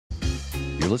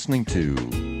listening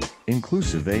to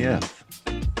Inclusive AF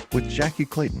with Jackie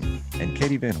Clayton and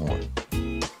Katie Van Horn.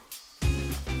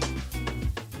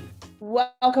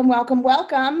 Welcome, welcome,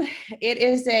 welcome. It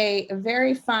is a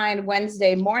very fine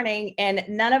Wednesday morning, and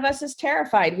none of us is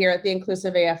terrified here at the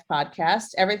Inclusive AF podcast.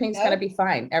 Everything's going to be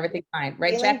fine. Everything's fine.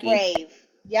 Right, Feeling Jackie? brave.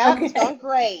 Yep, Okay. it's going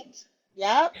great.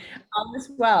 Yep. All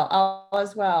is well. All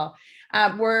is well.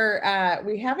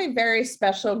 We have a very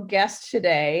special guest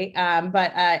today,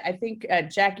 but I think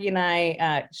Jackie and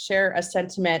I share a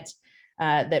sentiment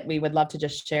that we would love to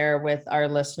just share with our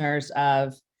listeners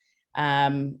of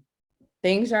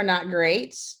things are not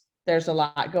great. There's a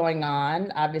lot going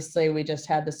on. Obviously, we just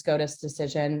had the SCOTUS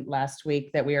decision last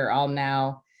week that we are all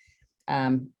now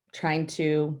trying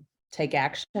to take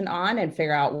action on and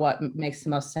figure out what makes the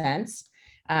most sense.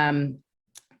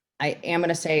 I am going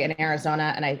to say in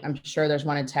Arizona, and I'm sure there's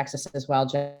one in Texas as well,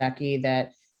 Jackie,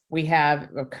 that we have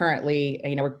currently,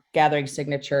 we're gathering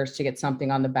signatures to get something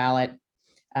on the ballot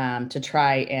to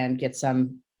try and get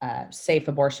some safe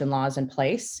abortion laws in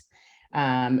place.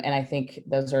 And I think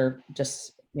those are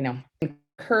just,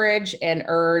 encourage and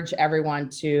urge everyone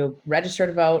to register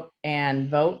to vote and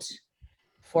vote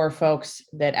for folks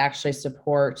that actually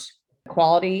support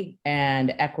equality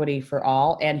and equity for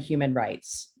all and human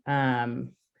rights.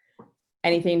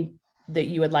 Anything that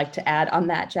you would like to add on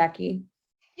that, Jackie?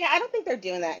 Yeah, I don't think they're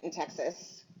doing that in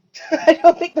Texas. I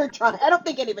don't think they're trying. I don't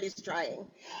think anybody's trying.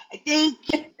 I think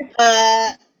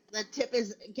the tip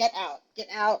is get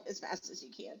out as fast as you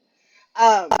can.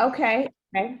 Okay.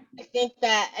 I think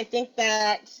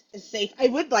that is safe. I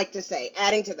would like to say,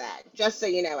 adding to that, just so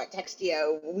you know, at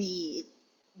Textio, we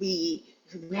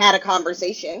had a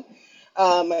conversation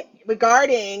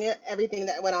regarding everything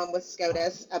that went on with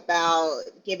SCOTUS about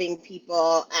giving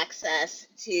people access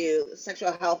to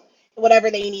sexual health, whatever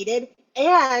they needed,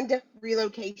 and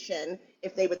relocation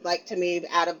if they would like to move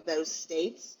out of those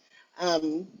states,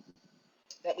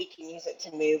 that we can use it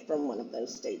to move from one of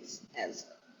those states as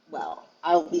well.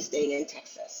 I'll be staying in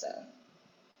Texas, so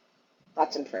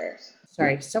thoughts and prayers.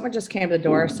 Sorry, someone just came to the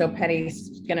door, so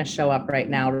Penny's going to show up right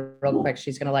now real quick.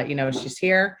 She's going to let you know she's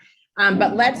here.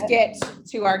 But let's get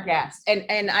to our guest.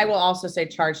 And I will also say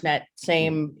ChargeNet,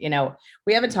 same,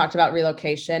 we haven't talked about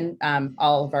relocation.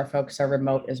 All of our folks are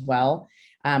remote as well.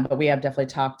 But we have definitely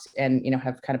talked and,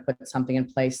 have kind of put something in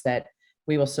place that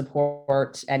we will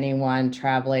support anyone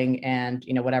traveling and,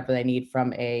 whatever they need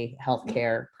from a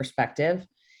healthcare perspective,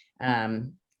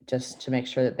 just to make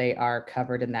sure that they are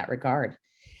covered in that regard.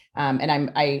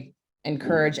 And I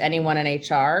encourage anyone in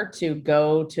HR to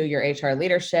go to your HR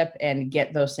leadership and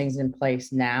get those things in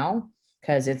place now,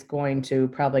 because it's going to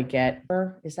probably get,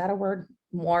 is that a word?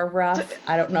 More rough?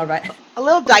 I don't know. Right? A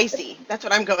little dicey. That's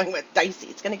what I'm going with. Dicey.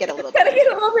 It's going to get a little. It's going to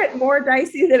get a little bit more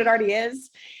dicey than it already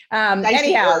is.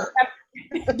 Anyhow,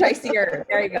 dicier.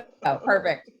 There you go.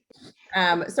 Perfect.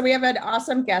 So we have an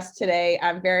awesome guest today.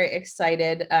 I'm very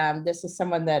excited. This is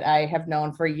someone that I have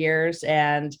known for years,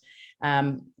 and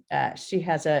she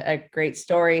has a great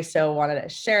story, so wanted to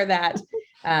share that.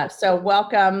 So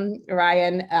welcome,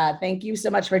 Ryanne. Thank you so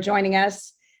much for joining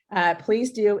us.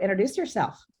 Please do introduce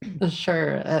yourself.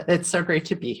 Sure. It's so great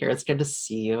to be here. It's good to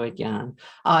see you again.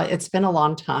 It's been a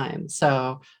long time.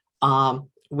 So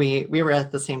we were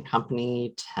at the same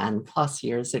company 10 plus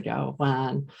years ago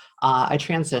when I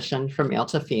transitioned from male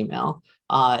to female.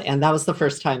 And that was the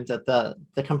first time that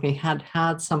the company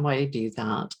had some way to do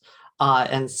that.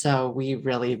 And so we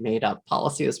really made up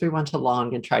policy as we went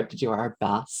along and tried to do our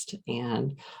best.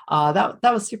 And that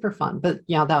was super fun. But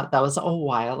that was a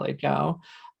while ago.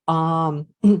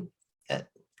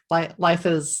 Life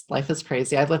is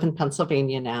crazy. I live in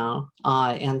Pennsylvania now.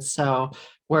 And so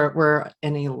we're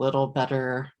in a little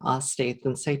better state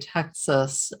than, say,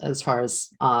 Texas as far as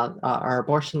our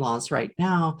abortion laws right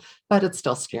now, but it's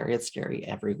still scary. It's scary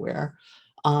everywhere.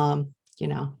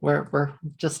 We're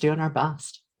just doing our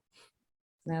best.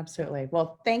 Absolutely.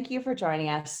 Well, thank you for joining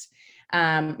us.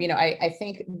 I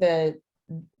think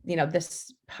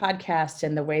this podcast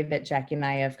and the way that Jackie and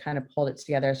I have kind of pulled it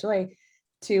together is really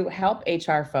to help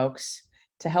HR folks,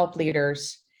 to help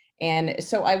leaders. And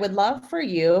so I would love for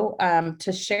you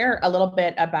to share a little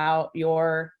bit about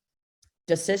your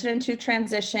decision to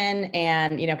transition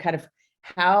and, kind of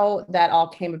how that all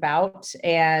came about.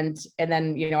 And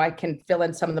then, I can fill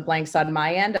in some of the blanks on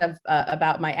my end of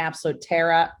about my absolute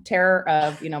terror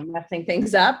of, messing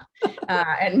things up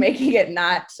and making it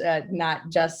not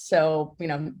just so,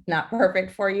 not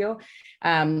perfect for you.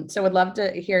 So would love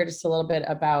to hear just a little bit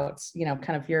about,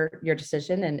 kind of your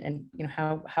decision and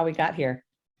how we got here.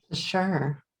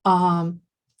 Sure.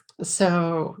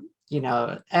 So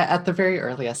at the very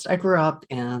earliest, I grew up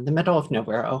in the middle of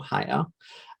nowhere, Ohio.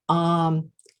 And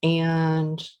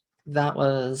that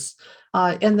was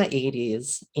in the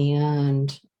 80s.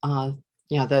 And,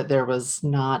 that there was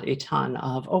not a ton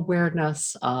of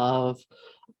awareness of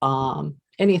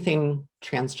anything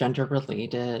transgender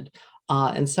related.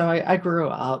 And so I grew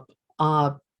up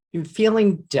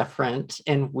feeling different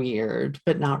and weird,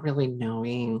 but not really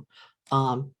knowing,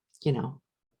 you know,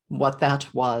 what that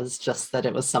was, just that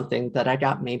it was something that I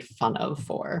got made fun of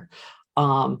for,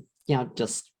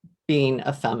 just being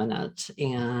effeminate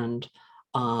and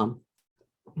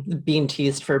being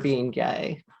teased for being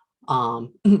gay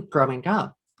growing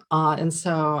up. And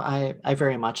so I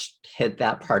very much hid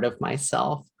that part of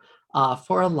myself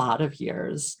for a lot of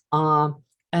years. And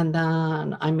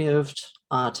then I moved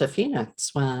to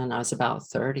Phoenix when I was about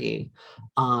 30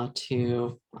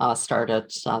 to start at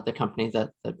the company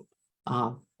that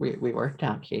we worked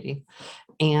at, Katie.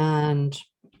 And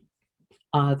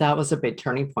that was a big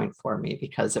turning point for me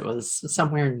because it was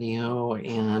somewhere new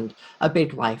and a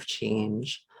big life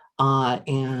change.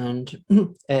 And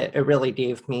it really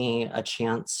gave me a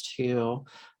chance to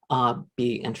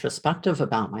be introspective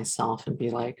about myself and be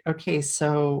like, okay,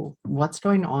 so what's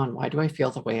going on? Why do I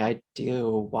feel the way I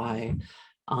do? Why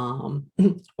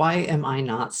am I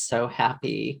not so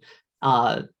happy,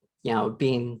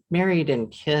 being married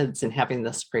and kids and having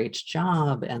this great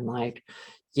job and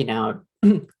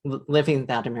living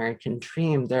that American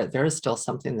dream? There is still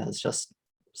something that's just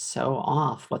so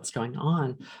off. What's going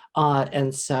on?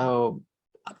 And so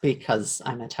because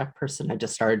I'm a tech person, I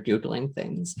just started Googling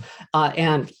things.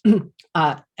 And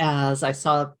as I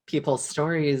saw people's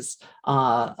stories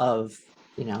of,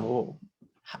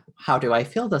 how do I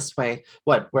feel this way?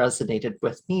 What resonated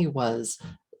with me was,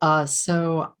 I'm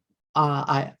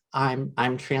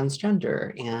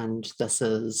transgender, and this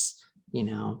is,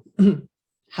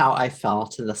 how I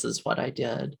felt, and this is what I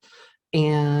did.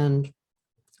 And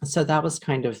so that was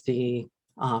kind of the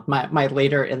my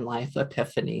later in life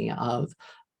epiphany of,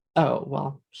 oh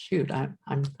well, shoot,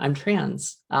 I'm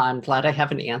trans. I'm glad I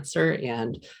have an answer,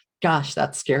 and gosh,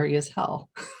 that's scary as hell.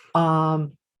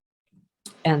 And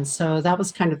so that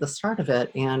was kind of the start of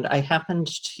it. And I happened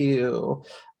to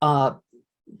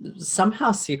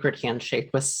somehow secret handshake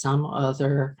with some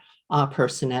other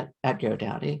person at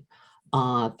GoDaddy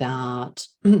that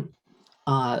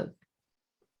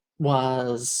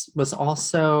was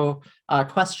also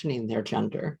questioning their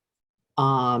gender.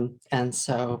 And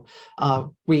so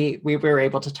we were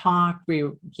able to talk. We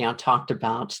talked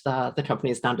about the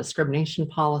company's non-discrimination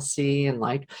policy, and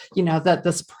that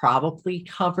this probably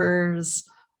covers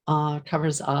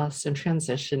us in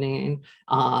transitioning.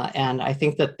 And I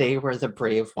think that they were the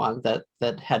brave one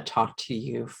that had talked to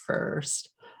you first.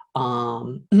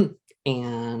 And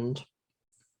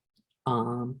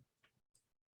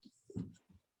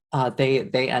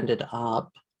they ended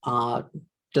up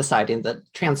deciding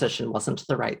that transition wasn't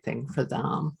the right thing for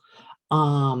them.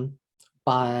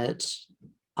 But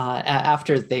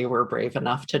after they were brave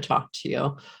enough to talk to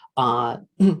you,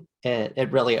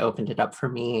 it really opened it up for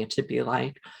me to be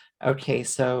like, okay,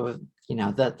 so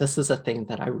that this is a thing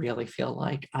that I really feel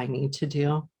like I need to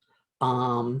do.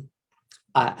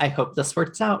 I hope this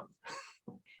works out.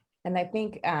 And I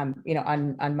think,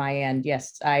 on my end,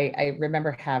 yes, I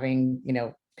remember having,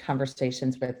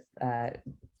 conversations with the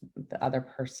other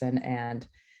person and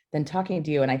then talking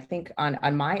to you. And I think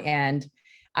on my end,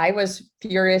 I was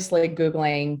furiously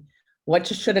Googling, what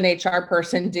should an HR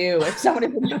person do if someone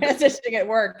is transitioning at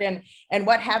work, and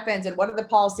what happens, and what are the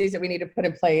policies that we need to put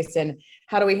in place, and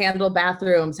how do we handle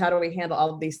bathrooms? How do we handle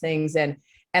all of these things? And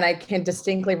I can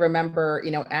distinctly remember,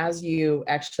 as you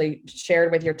actually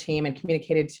shared with your team and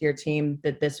communicated to your team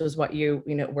that this was what you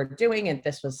were doing, and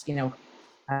this was,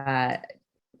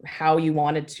 how you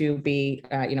wanted to be,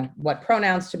 what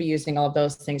pronouns to be using, all of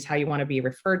those things, how you want to be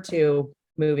referred to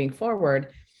moving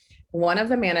forward. One of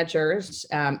the managers,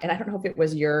 and I don't know if it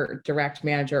was your direct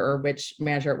manager or which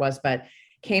manager it was, but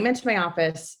came into my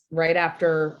office right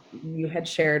after you had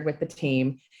shared with the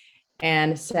team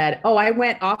and said, oh, I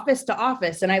went office to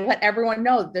office and I let everyone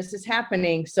know this is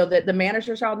happening so that the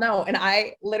managers all know. And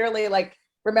I literally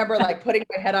remember putting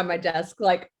my head on my desk,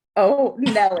 oh,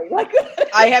 Nelly,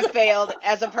 I have failed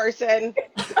as a person.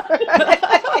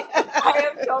 I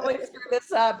have totally screwed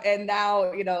this up. And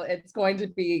now, it's going to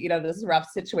be, this rough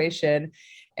situation.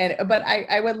 But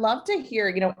I would love to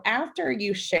hear, after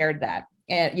you shared that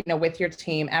and, with your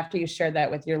team, after you shared that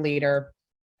with your leader,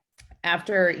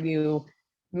 after you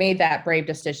made that brave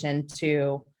decision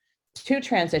to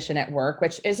transition at work,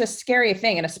 which is a scary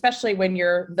thing. And especially when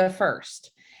you're the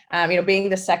first, being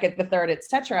the second, the third, et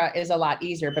cetera, is a lot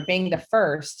easier, but being the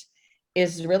first,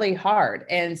 is really hard.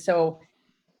 And so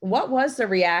what was the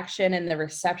reaction and the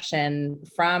reception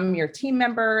from your team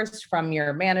members, from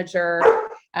your manager,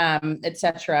 et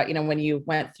cetera, when you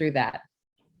went through that?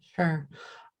 Sure.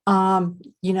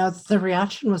 The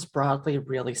reaction was broadly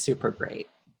really super great.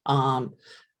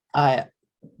 I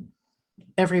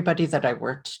Everybody that I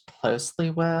worked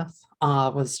closely with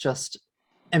was just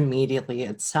immediately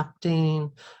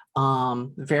accepting,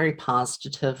 very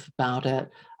positive about it.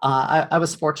 I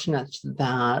was fortunate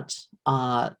that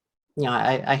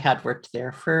I had worked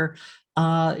there for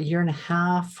a year and a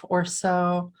half or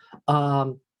so,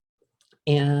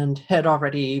 and had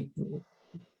already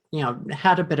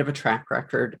had a bit of a track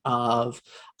record of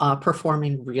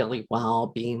performing really well,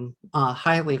 being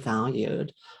highly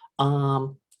valued.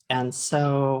 And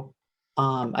so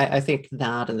I think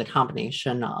that, and the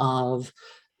combination of,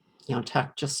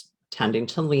 tech just tending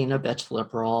to lean a bit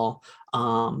liberal,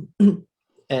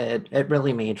 it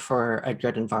really made for a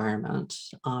good environment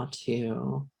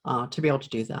to be able to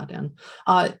do that in.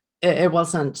 It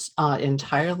wasn't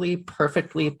entirely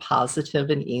perfectly positive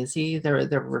and easy. There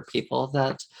were people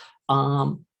that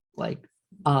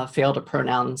failed at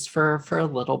pronouns for a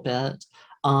little bit.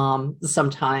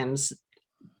 Sometimes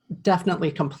definitely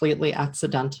completely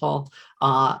accidental.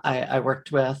 I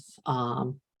worked with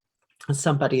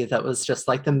somebody that was just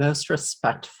like the most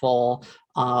respectful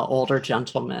older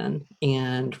gentleman,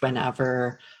 and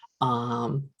whenever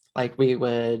we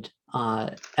would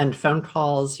end phone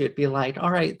calls, he would be like,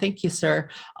 "All right, thank you, sir,"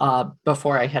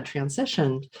 before I had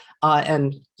transitioned.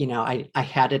 And I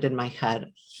had it in my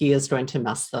head, he is going to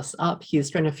mess this up,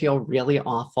 he's going to feel really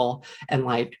awful, and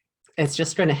it's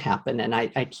just going to happen, and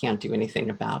I can't do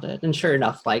anything about it. And sure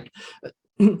enough,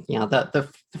 the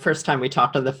first time we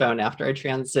talked on the phone after I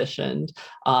transitioned,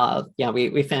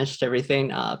 we finished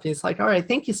everything up. He's like, "All right,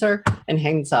 thank you, sir," and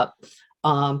hangs up.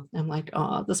 I'm like,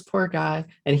 "Oh, this poor guy."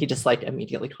 And he just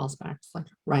immediately calls back. It's like,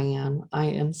 "Ryanne, I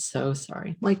am so sorry."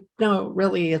 I'm like, "No,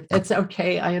 really, it's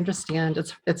okay. I understand.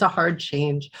 It's a hard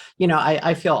change."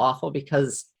 I feel awful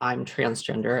because I'm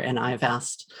transgender, and I've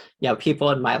asked,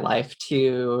 people in my life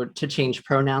to change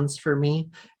pronouns for me.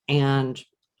 And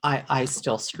I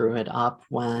still screw it up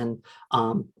when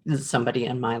somebody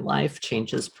in my life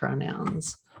changes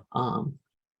pronouns.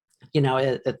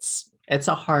 It's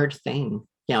a hard thing.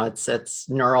 It's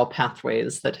neural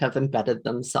pathways that have embedded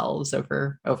themselves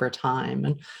over time,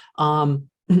 and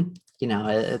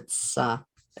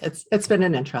it's been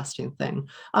an interesting thing.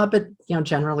 But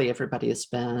generally everybody has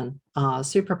been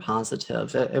super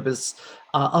positive. It was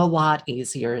a lot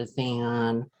easier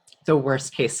than the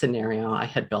worst case scenario I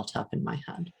had built up in my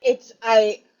head.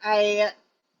 I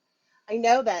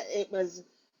know that it was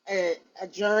a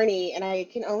journey, and I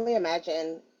can only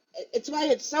imagine. It's why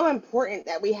it's so important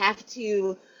that we have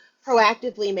to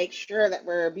proactively make sure that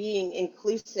we're being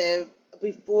inclusive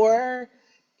before,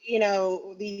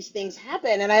 these things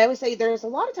happen. And I always say there's a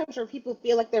lot of times where people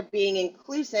feel like they're being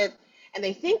inclusive, and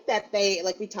they think that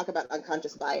like we talk about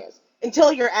unconscious bias,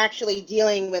 until you're actually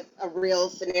dealing with a real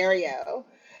scenario.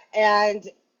 And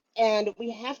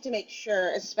we have to make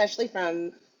sure, especially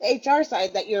from the HR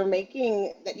side, that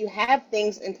you have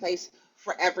things in place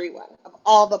for everyone, of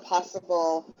all the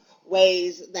possible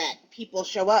ways that people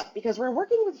show up, because we're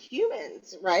working with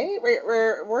humans, right?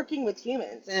 We're working with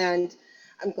humans, and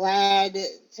I'm glad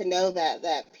to know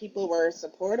that people were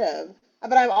supportive.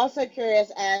 But I'm also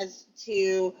curious as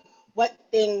to what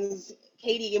things,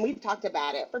 Katie, and we've talked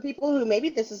about it, for people who maybe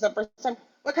this is the first time,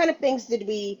 what kind of things did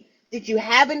you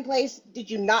have in place? Did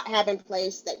you not have in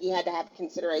place that you had to have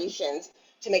considerations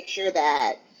to make sure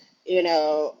that,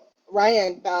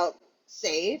 Ryanne felt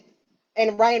safe?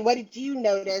 And Ryanne, what did you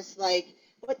notice?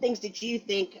 What things did you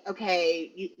think,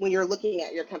 okay, when you're looking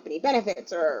at your company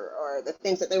benefits, or the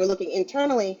things that they were looking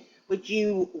internally, would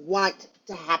you want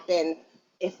to happen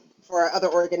if for other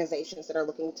organizations that are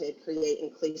looking to create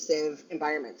inclusive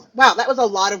environments? Wow, that was a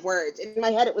lot of words. In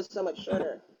my head, it was so much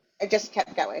shorter. I just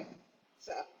kept going.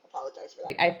 So apologize for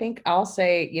that. I think I'll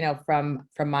say, from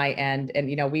my end,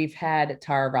 and we've had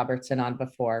Tara Robertson on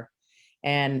before,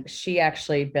 and she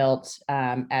actually built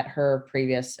at her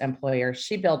previous employer,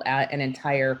 she built out an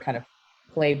entire kind of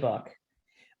playbook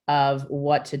of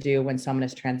what to do when someone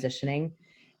is transitioning.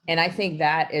 And I think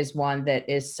that is one that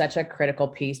is such a critical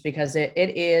piece, because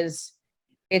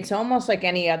it's almost like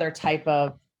any other type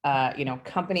of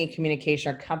company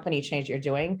communication or company change you're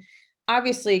doing.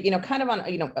 Obviously, kind of on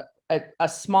a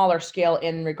smaller scale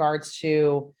in regards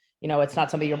to, it's not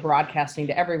something you're broadcasting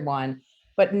to everyone,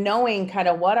 but knowing kind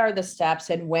of what are the steps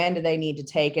and when do they need to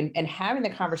take, and having the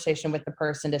conversation with the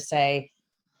person to say,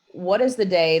 what is the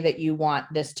day that you want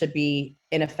this to be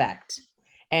in effect?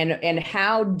 and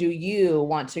how do you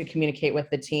want to communicate with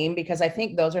the team? Because I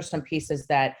think those are some pieces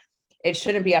that it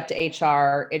shouldn't be up to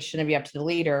HR. It shouldn't be up to the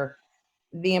leader.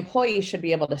 The employee should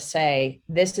be able to say,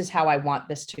 this is how I want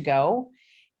this to go.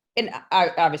 And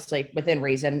obviously within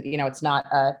reason, it's not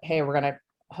hey, we're going to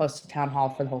host a town hall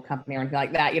for the whole company or anything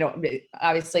like that.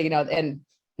 Obviously, and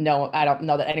no, I don't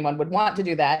know that anyone would want to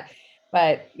do that.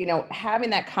 But, having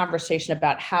that conversation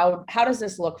about how does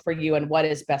this look for you and what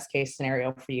is best case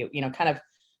scenario for you, kind of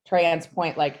Tryanne's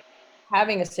point, like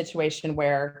having a situation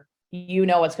where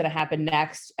what's going to happen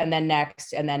next and then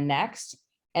next and then next,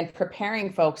 and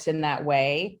preparing folks in that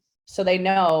way so they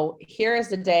know, here is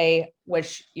the day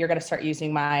which you're going to start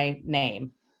using my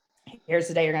name. Here's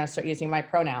the day you're going to start using my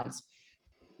pronouns.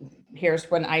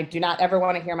 Here's when I do not ever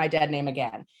want to hear my dead name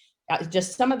again.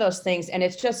 Just some of those things. And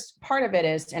it's just part of it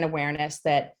is an awareness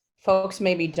that folks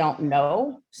maybe don't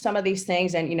know some of these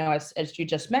things. And, as you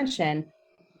just mentioned,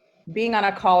 being on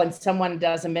a call and someone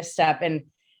does a misstep and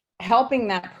helping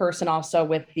that person also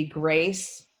with the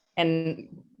grace. And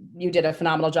you did a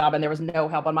phenomenal job, and there was no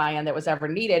help on my end that was ever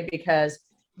needed, because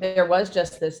there was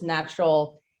just this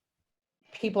natural,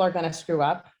 people are going to screw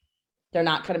up. They're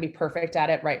not going to be perfect at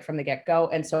it right from the get-go.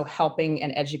 And so helping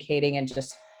and educating and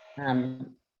just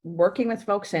working with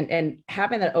folks and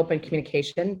having that open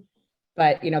communication.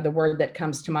 But, the word that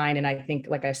comes to mind, and I think,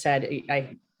 like I said,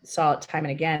 I saw it time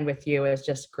and again with you, is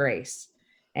just grace.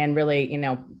 And really,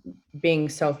 being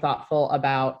so thoughtful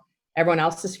about everyone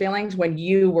else's feelings when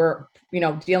you were,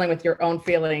 dealing with your own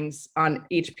feelings on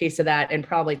each piece of that, and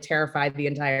probably terrified the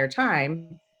entire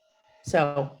time.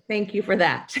 So thank you for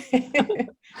that.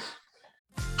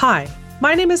 Hi,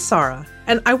 my name is Sarah,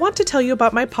 and I want to tell you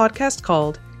about my podcast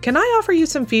called Can I Offer You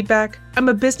Some Feedback? I'm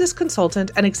a business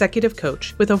consultant and executive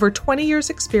coach with over 20 years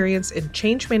experience in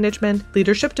change management,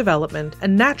 leadership development,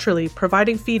 and naturally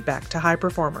providing feedback to high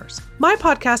performers. My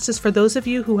podcast is for those of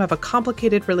you who have a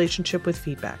complicated relationship with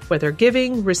feedback, whether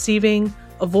giving, receiving,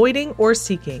 avoiding, or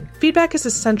seeking. Feedback is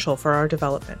essential for our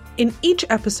development. In each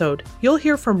episode, you'll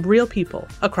hear from real people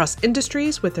across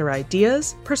industries with their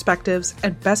ideas, perspectives,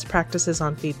 and best practices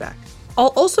on feedback.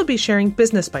 I'll also be sharing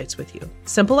business bites with you,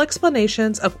 simple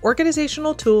explanations of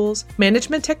organizational tools,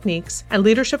 management techniques, and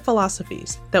leadership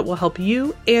philosophies that will help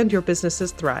you and your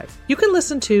businesses thrive. You can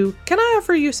listen to Can I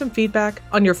Offer You Some Feedback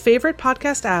on your favorite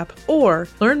podcast app, or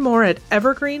learn more at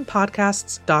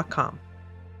evergreenpodcasts.com.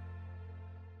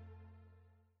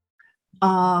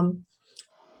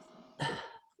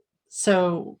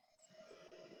 So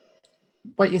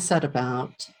what you said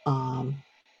about, I'm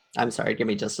sorry, give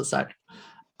me just a sec.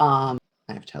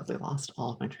 I've totally lost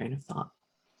all of my train of thought.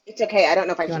 It's okay. I don't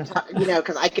know if I should talk,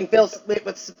 because I can fill it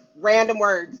with random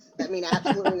words that mean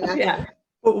absolutely nothing. Yeah.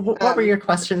 What were your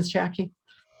questions, Jackie?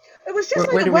 It was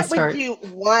just Where like, do we what start? would you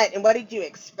want and what did you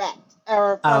expect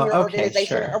or from your Okay,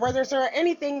 organization? sure. Or was there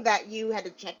anything that you had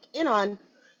to check in on?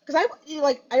 Because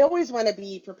I always want to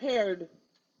be prepared,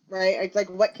 right? It's like,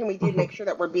 what can we do to make sure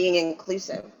that we're being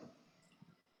inclusive?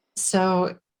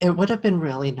 So it would have been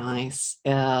really nice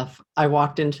if I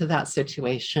walked into that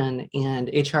situation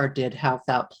and HR did have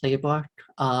that playbook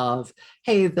of,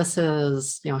 hey, this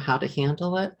is, how to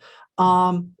handle it.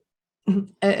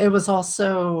 It was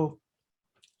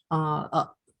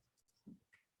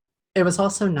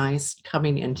also nice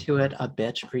coming into it a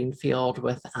bit greenfield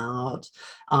without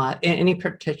any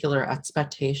particular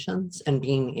expectations, and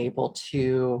being able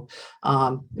to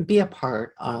be a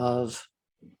part of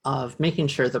making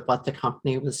sure that what the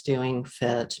company was doing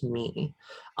fit me.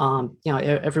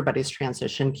 Everybody's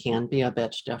transition can be a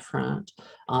bit different.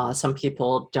 Some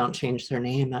people don't change their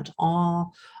name at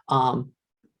all.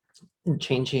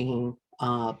 Changing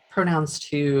pronouns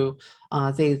to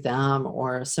they, them,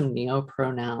 or some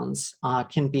neo-pronouns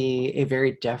can be a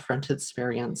very different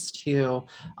experience to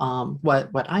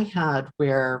what I had,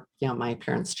 where my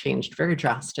parents changed very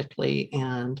drastically,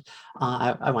 and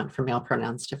I went from male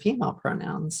pronouns to female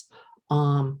pronouns.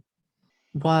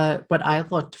 What I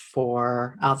looked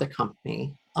for out of the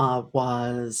company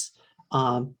was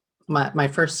my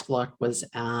first look was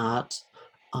at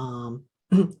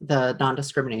the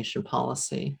non-discrimination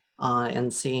policy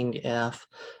and seeing if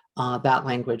that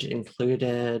language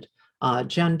included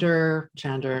gender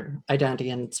identity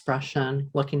and expression,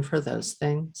 looking for those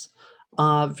things.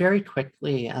 Very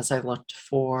quickly, as I looked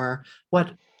for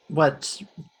what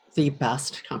the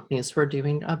best companies were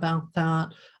doing about that,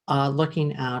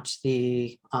 looking at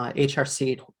the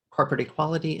HRC Corporate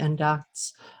Equality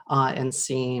Index and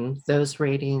seeing those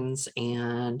ratings.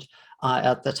 And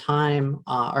at the time,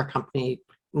 our company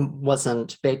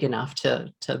wasn't big enough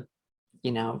to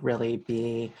really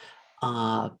be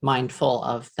mindful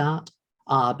of that.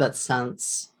 But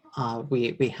since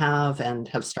we have and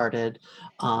have started,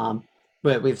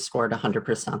 but we've scored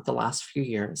 100% the last few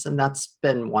years, and that's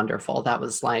been wonderful. That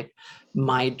was like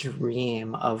my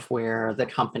dream of where the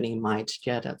company might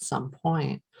get at some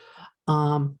point.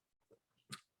 At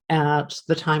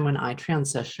the time when I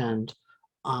transitioned,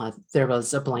 there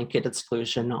was a blanket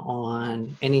exclusion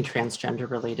on any transgender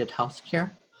related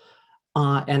healthcare.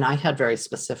 And I had very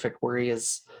specific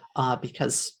worries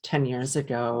because 10 years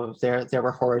ago, there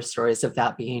were horror stories of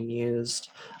that being used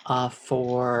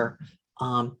for,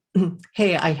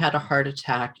 hey, I had a heart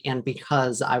attack, and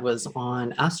because I was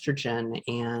on estrogen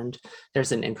and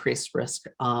there's an increased risk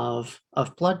of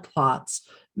blood clots,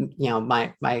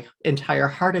 my entire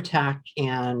heart attack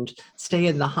and stay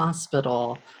in the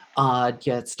hospital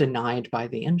gets denied by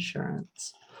the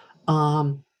insurance.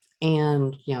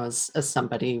 And as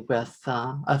somebody with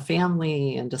a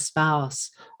family and a spouse,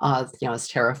 it's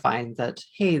terrifying that,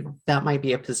 hey, that might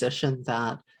be a position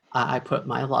that I put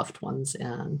my loved ones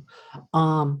in.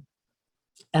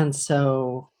 And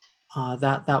so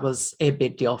that was a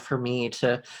big deal for me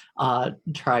to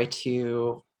try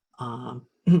to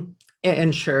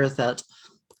ensure that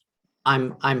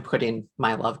I'm putting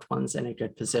my loved ones in a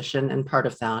good position. And part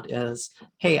of that is,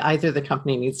 hey, either the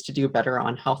company needs to do better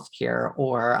on healthcare,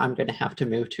 or I'm going to have to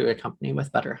move to a company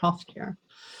with better healthcare.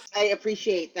 I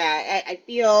appreciate that. I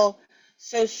feel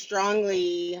so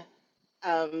strongly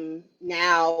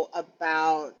now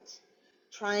about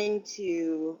trying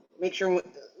to make sure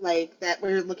like that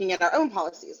we're looking at our own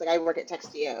policies. Like I work at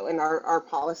Textio, and our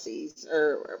policies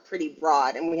are pretty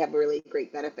broad, and we have really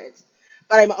great benefits.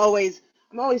 But I'm always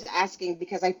asking,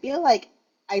 because I feel like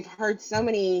I've heard so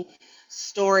many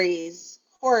stories,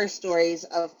 horror stories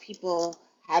of people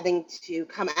having to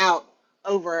come out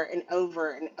over and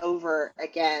over and over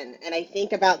again. And I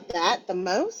think about that the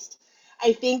most.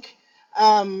 I think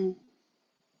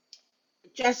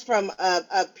just from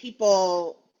a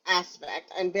people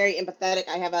aspect, I'm very empathetic.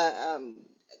 I have a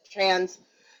trans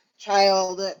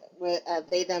child with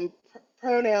they them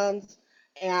pronouns,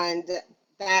 and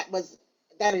that was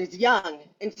that is young.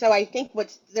 And so I think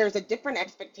there's a different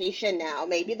expectation now,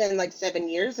 maybe than like 7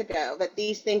 years ago, that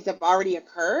these things have already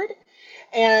occurred.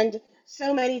 And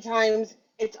so many times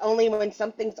it's only when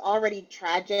something's already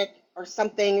tragic, or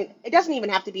something, it doesn't even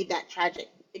have to be that tragic.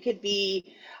 It could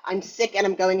be, I'm sick and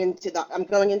I'm going into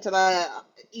the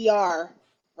ER,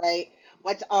 right?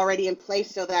 What's already in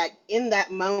place, so that in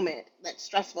that moment, that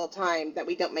stressful time, that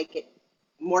we don't make it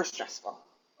more stressful,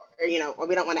 or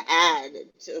we don't want to add.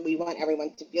 So we want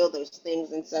everyone to feel those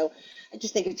things. And so I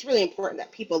just think it's really important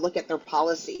that people look at their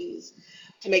policies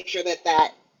to make sure that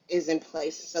that is in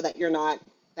place, so that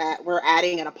that we're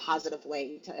adding in a positive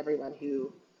way to everyone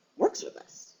who works with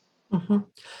us. Mm-hmm.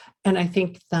 And I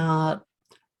think that,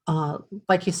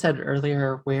 like you said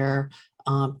earlier, where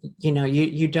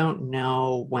you don't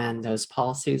know when those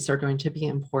policies are going to be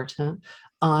important.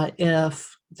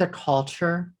 If the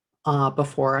culture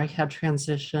before I had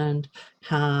transitioned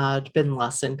had been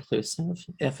less inclusive,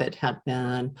 if it had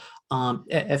been,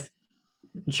 if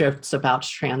jokes about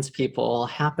trans people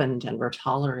happened and were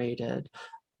tolerated,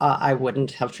 I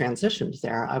wouldn't have transitioned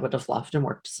there. I would have left and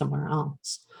worked somewhere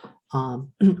else.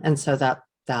 And so that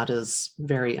is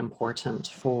very important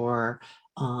for,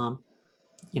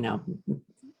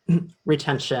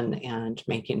 retention and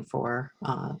making for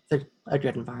a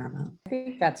good environment. I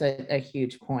think that's a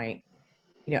huge point.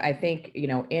 I think,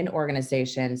 in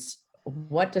organizations,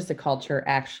 what does the culture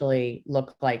actually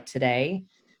look like today?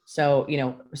 So,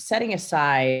 setting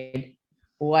aside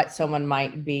what someone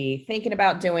might be thinking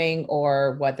about doing,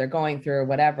 or what they're going through, or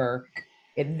whatever,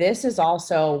 this is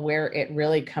also where it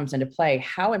really comes into play,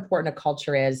 how important a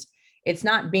culture is. It's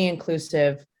not being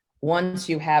inclusive once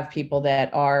you have people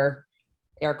that are,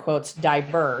 air quotes,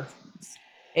 diverse.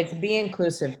 It's be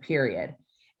inclusive, period.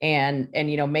 And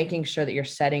making sure that you're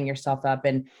setting yourself up.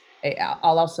 And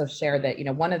I'll also share that,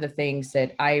 one of the things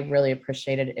that I really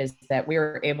appreciated is that we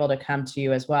were able to come to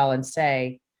you as well and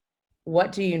say,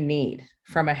 what do you need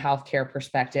from a healthcare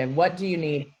perspective? What do you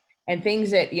need? And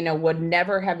things that, would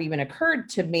never have even occurred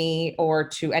to me or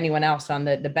to anyone else on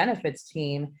the benefits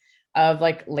team, of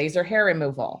like laser hair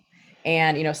removal.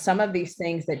 And, some of these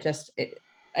things that just,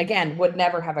 again, would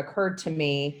never have occurred to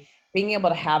me. Being able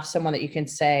to have someone that you can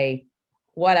say,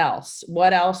 what else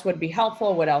would be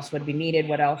helpful? What else would be needed?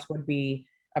 What else would be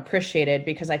appreciated?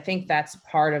 Because I think that's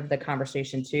part of the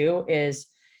conversation too,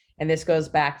 and this goes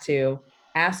back to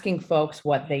asking folks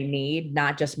what they need,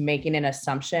 not just making an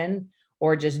assumption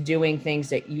or just doing things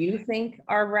that you think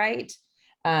are right.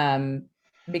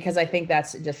 Because I think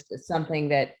that's just something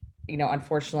that,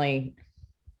 unfortunately,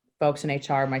 folks in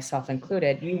HR, myself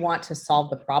included, you want to solve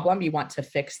the problem, you want to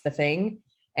fix the thing.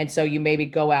 And so you maybe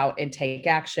go out and take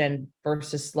action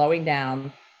versus slowing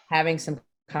down, having some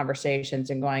conversations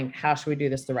and going, how should we do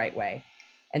this the right way?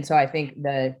 And so I think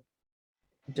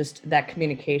just that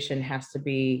communication has to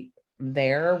be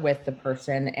there with the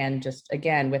person, and just,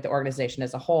 again, with the organization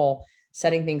as a whole,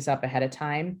 setting things up ahead of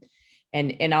time.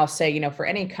 And I'll say, for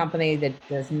any company that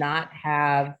does not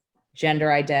have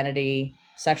gender identity,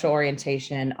 sexual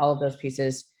orientation, all of those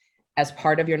pieces as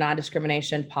part of your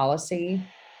non-discrimination policy,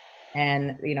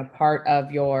 and part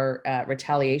of your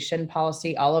retaliation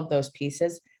policy, all of those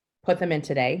pieces, put them in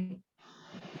today,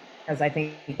 because I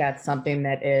think that's something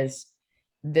that is,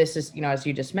 this is, as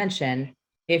you just mentioned,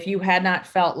 if you had not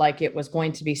felt like it was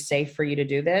going to be safe for you to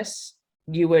do this,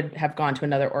 you would have gone to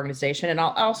another organization. And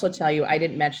I'll also tell you, I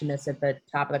didn't mention this at the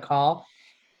top of the call.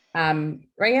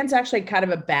 Ryanne's actually kind of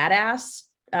a badass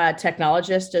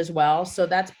technologist as well. So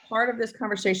that's part of this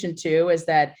conversation too, is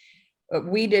that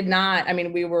we did not,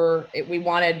 we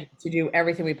wanted to do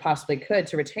everything we possibly could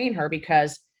to retain her,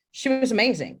 because she was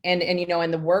amazing. And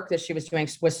the work that she was doing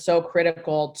was so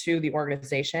critical to the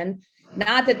organization.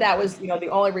 Not that that was, the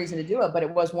only reason to do it, but it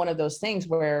was one of those things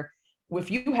where if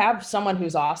you have someone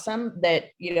who's awesome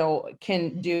that,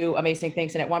 can do amazing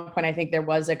things. And at one point, I think there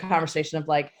was a conversation of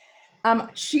like,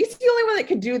 she's the only one that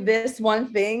could do this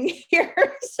one thing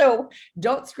here. So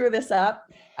don't screw this up.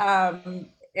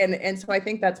 And so I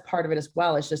think that's part of it as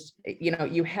well. It's just,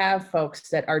 you have folks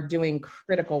that are doing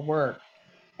critical work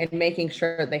and making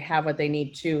sure they have what they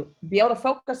need to be able to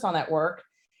focus on that work,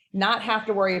 not have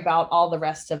to worry about all the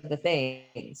rest of the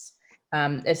things.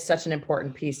 It's such an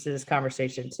important piece to this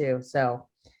conversation too. So,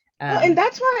 and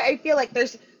that's why I feel like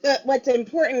what's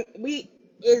important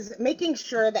is making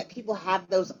sure that people have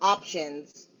those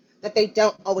options, that they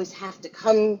don't always have to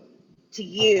come to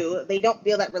you. They don't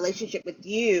feel that relationship with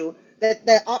you, that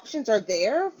the options are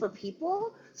there for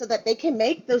people so that they can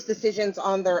make those decisions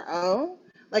on their own.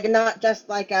 Like, not just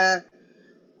like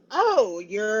oh,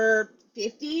 you're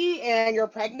 50 and you're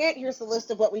pregnant, here's the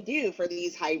list of what we do for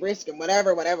these high risk and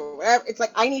whatever. It's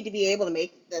like, I need to be able to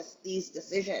make these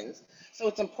decisions. So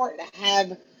it's important to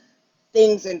have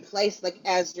things in place, like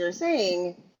as you're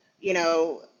saying,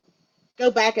 go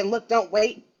back and look. Don't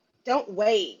wait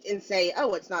and say,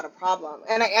 oh, it's not a problem.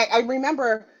 And I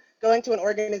remember going to an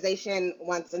organization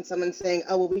once and someone saying,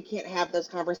 oh, well, we can't have those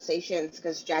conversations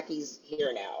because Jackie's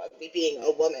here now, being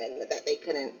a woman, that they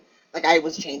couldn't, like, I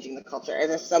was changing the culture,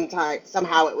 and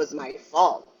somehow it was my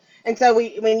fault. And so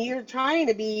when you're trying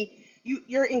to be,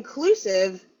 you're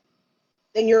inclusive,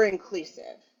 then you're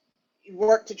inclusive. You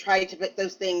work to try to put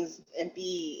those things and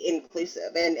be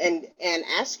inclusive, and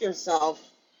ask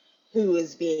yourself who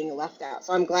is being left out.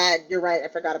 So I'm glad, you're right. I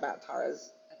forgot about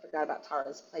Tara's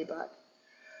playbook.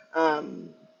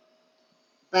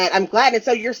 But I'm glad. And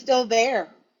so you're still there,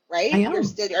 right? I am.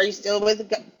 Are you still with,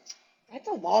 that's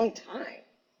a long time.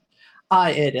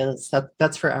 It is.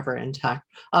 That's forever intact.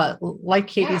 Like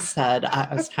Katie said,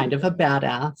 I was kind of a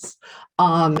badass.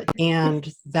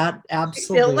 And that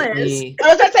absolutely. I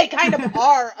was going to say kind of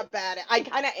are a badass. I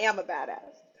kind of am a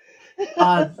badass.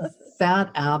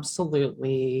 That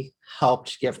absolutely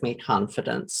helped give me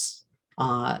confidence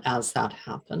as that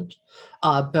happened,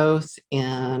 both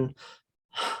in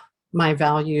my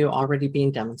value already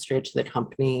being demonstrated to the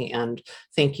company and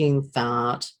thinking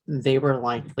that they were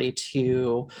likely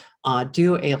to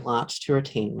do a lot to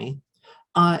retain me,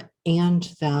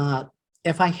 and that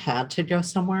if I had to go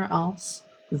somewhere else,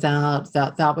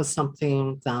 that was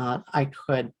something that I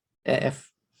could, if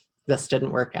this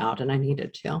didn't work out and I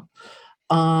needed to.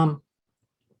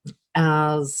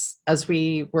 As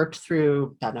we worked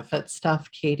through benefit stuff,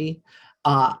 Katie,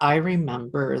 I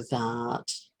remember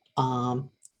that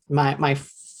my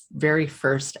very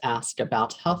first ask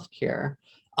about healthcare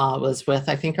was with,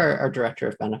 I think, our director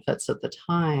of benefits at the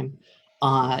time,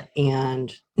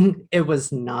 and it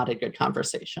was not a good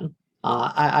conversation.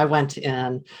 I went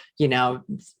in,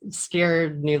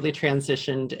 scared, newly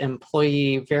transitioned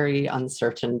employee, very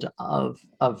uncertain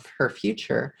of her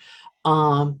future,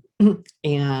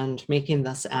 and making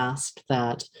this ask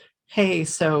that, hey,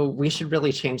 so we should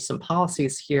really change some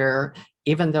policies here,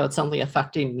 even though it's only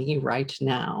affecting me right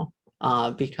now,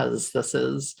 because this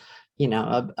is,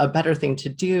 a better thing to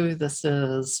do. This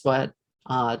is what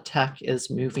tech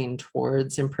is moving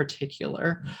towards in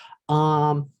particular.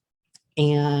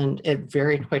 And it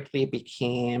very quickly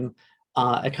became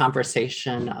a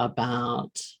conversation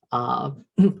about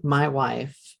my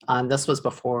wife. This was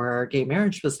before gay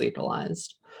marriage was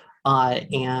legalized,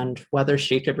 and whether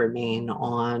she could remain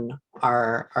on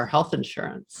our health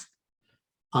insurance.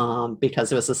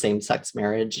 because it was a same-sex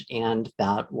marriage and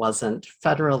that wasn't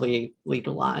federally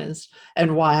legalized.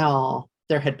 And while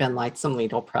there had been like some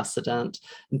legal precedent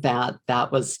that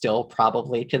that was still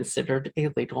probably considered a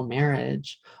legal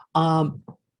marriage,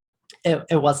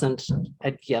 it wasn't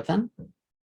a given.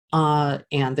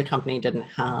 And the company didn't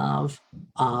have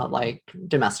like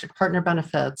domestic partner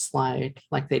benefits like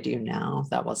they do now.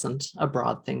 That wasn't a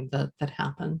broad thing that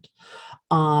happened.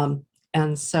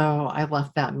 And so I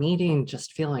left that meeting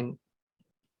just feeling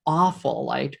awful,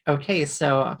 like, okay,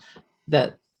 so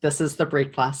that this is the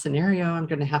break glass scenario. I'm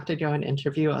going to have to go and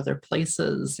interview other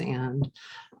places, and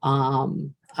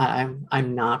I'm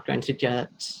not going to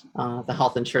get the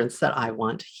health insurance that I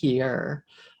want here.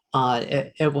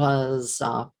 It was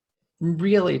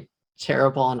really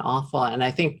terrible and awful. And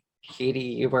I think, Katie,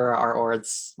 you were our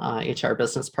org's HR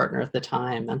business partner at the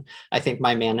time. And I think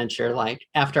my manager, like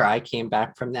after I came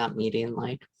back from that meeting,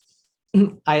 like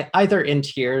I either in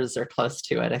tears or close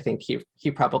to it, I think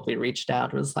he probably reached out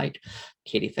and was like,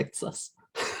 Katie, fix this.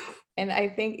 And I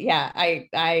think, yeah,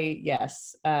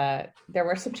 yes, there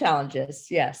were some challenges.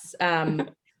 Yes. And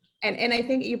I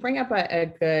think you bring up a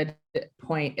good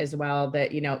point as well, that,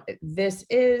 this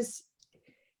is,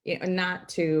 not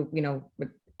to,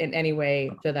 in any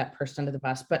way throw that person under the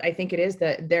bus, but I think it is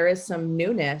that there is some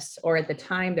newness, or at the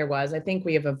time there was. I think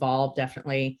we have evolved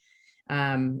definitely.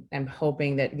 I'm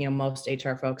hoping that, most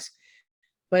HR folks,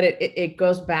 but it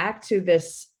goes back to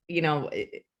this,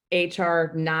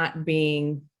 HR not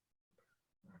being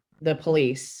the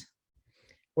police.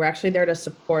 We're actually there to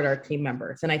support our team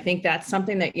members. And I think that's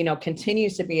something that,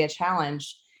 continues to be a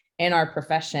challenge in our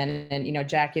profession. And,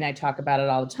 Jackie and I talk about it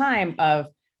all the time of,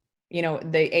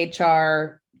 the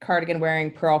HR cardigan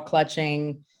wearing, pearl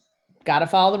clutching, got to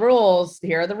follow the rules.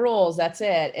 Here are the rules. That's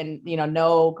it. And,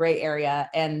 no gray area.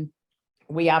 And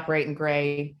we operate in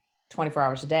gray 24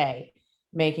 hours a day,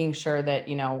 making sure that,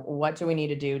 what do we need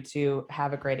to do to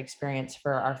have a great experience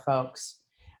for our folks?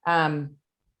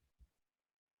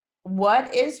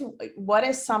 What is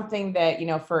something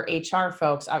that, for HR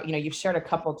folks, you've shared a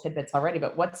couple tidbits already,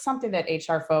 but what's something that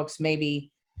HR folks maybe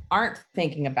aren't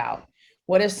thinking about?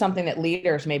 What is something that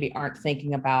leaders maybe aren't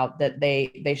thinking about that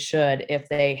they should, if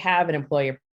they have an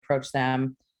employee approach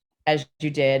them, as you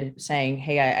did, saying,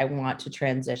 hey, I want to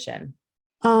transition?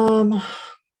 Well,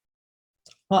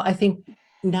 I think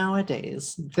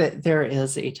nowadays that there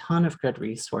is a ton of good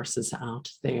resources out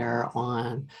there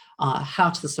on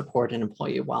how to support an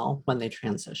employee well when they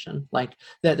transition. Like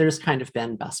that, there's kind of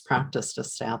been best practice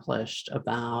established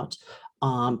about,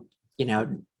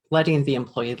 letting the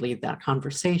employee lead that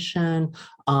conversation,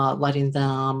 letting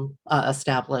them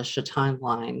establish a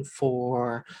timeline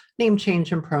for name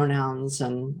change and pronouns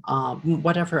and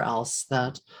whatever else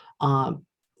that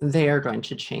they are going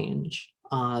to change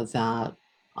that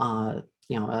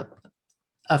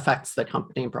affects the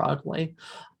company broadly.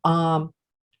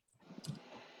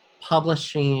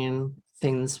 Publishing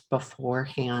things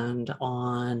beforehand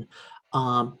on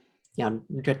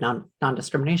good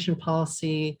non-discrimination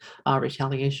policy,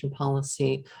 retaliation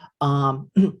policy, how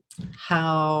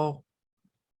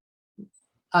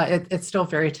it's still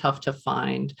very tough to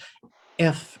find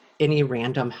if any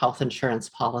random health insurance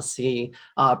policy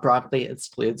broadly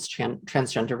excludes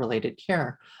transgender related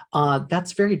care.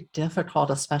 That's very difficult,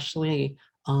 especially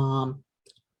to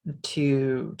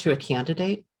a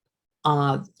candidate.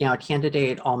 A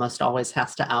candidate almost always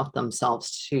has to out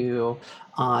themselves to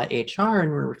HR and a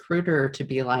recruiter to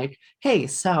be like, hey,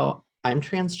 so I'm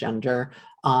transgender.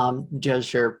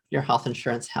 Does your health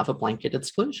insurance have a blanket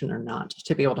exclusion or not?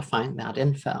 To be able to find that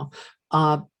info.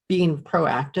 Being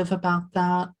proactive about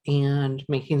that and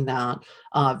making that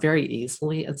very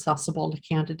easily accessible to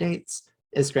candidates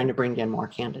is going to bring in more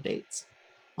candidates.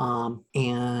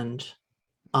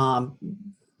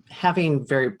 Having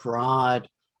very broad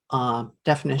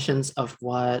definitions of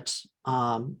what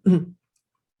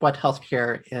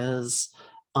healthcare is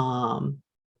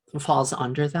falls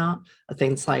under that.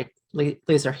 Things like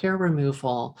laser hair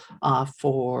removal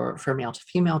for male to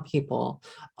female people.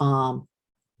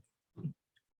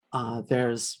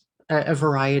 There's a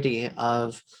variety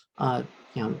of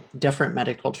different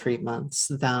medical treatments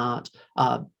that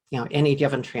any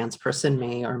given trans person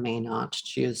may or may not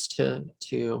choose to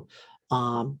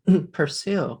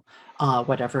pursue,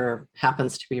 whatever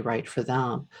happens to be right for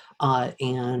them,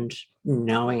 and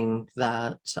knowing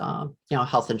that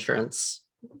health insurance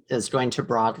is going to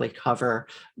broadly cover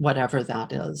whatever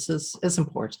that is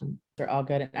important. They're all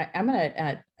good. And I'm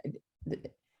gonna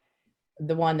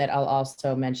the one that I'll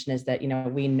also mention is that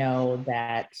we know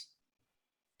that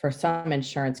for some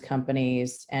insurance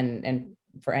companies and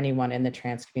for anyone in the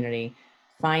trans community,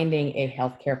 finding a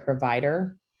healthcare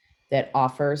provider that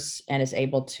offers and is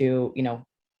able to,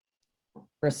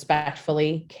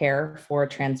 respectfully care for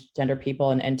transgender people.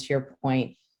 And to your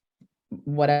point,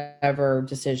 whatever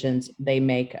decisions they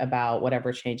make about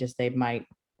whatever changes they might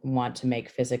want to make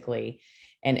physically,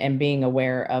 and being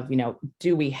aware of,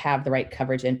 do we have the right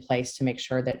coverage in place to make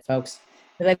sure that folks,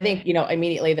 because I think,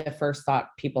 immediately the first thought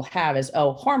people have is,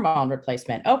 oh, hormone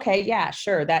replacement. Okay, yeah,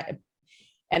 sure.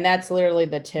 And that's literally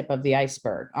the tip of the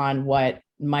iceberg on what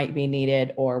might be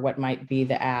needed or what might be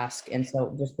the ask. And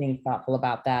so just being thoughtful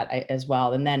about that as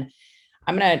well. And then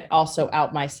I'm going to also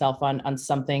out myself on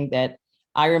something that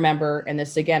I remember, and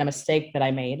this, again, a mistake that I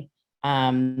made.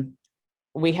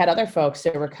 We had other folks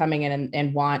that were coming in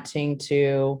and wanting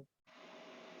to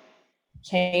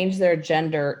change their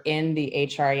gender in the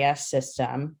HRIS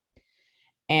system,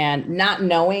 and not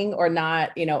knowing or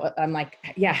not, I'm like,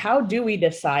 yeah, how do we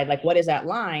decide, like, what is that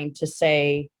line to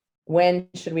say, when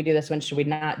should we do this? When should we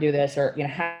not do this? Or,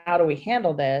 how do we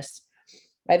handle this?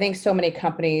 I think so many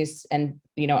companies, and,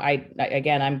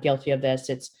 again, I'm guilty of this.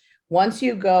 It's once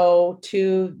you go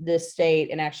to the state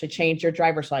and actually change your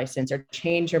driver's license or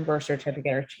change your birth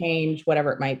certificate or change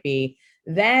whatever it might be,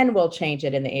 then we'll change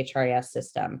it in the HRIS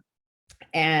system.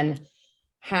 And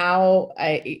how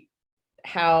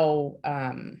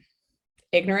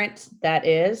ignorant that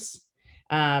is.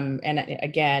 And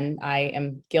again, I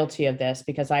am guilty of this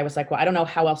because I was like, well, I don't know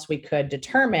how else we could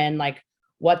determine like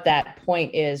what that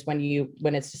point is when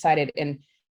it's decided. And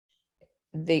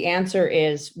the answer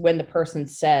is when the person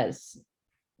says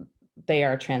they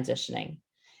are transitioning.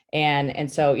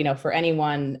 And so, for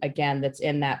anyone, again, that's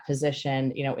in that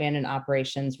position, in an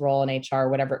operations role in HR,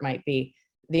 whatever it might be,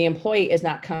 the employee is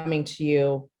not coming to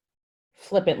you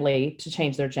flippantly to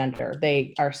change their gender.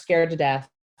 They are scared to death.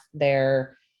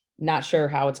 They're not sure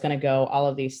how it's going to go, all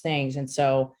of these things. And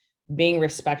so being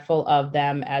respectful of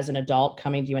them as an adult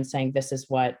coming to you and saying, this is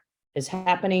what is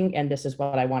happening and this is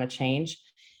what I want to change.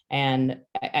 And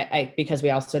I because we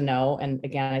also know, and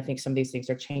again, I think some of these things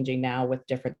are changing now with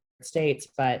different states,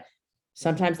 but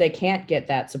sometimes they can't get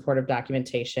that supportive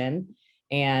documentation.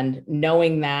 And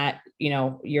knowing that,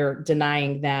 you're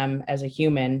denying them as a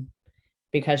human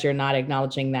because you're not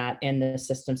acknowledging that in the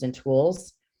systems and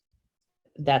tools,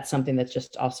 that's something that's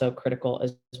just also critical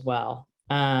as well.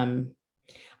 I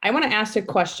want to ask a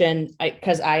question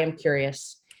because I am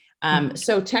curious.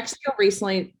 So Textio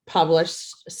recently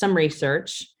published some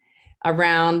research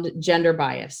around gender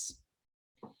bias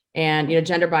and,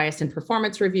 gender bias in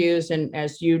performance reviews. And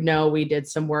as you know, we did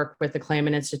some work with the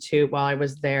Claman Institute while I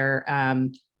was there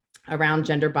around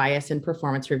gender bias in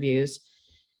performance reviews.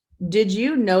 Did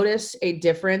you notice a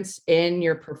difference in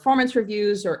your performance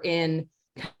reviews or in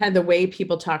kind of the way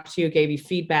people talked to you, gave you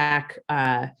feedback,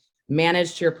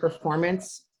 managed your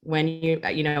performance when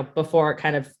before,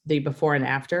 kind of the before and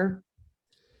after?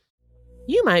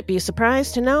 You might be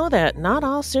surprised to know that not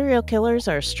all serial killers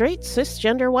are straight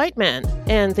cisgender white men,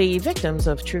 and the victims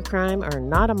of true crime are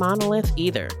not a monolith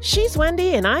either. She's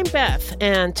Wendy and I'm Beth,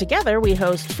 and together we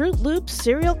host Fruit Loops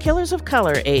Serial Killers of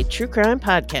Color, a true crime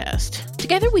podcast.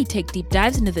 Together we take deep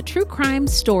dives into the true crime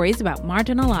stories about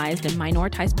marginalized and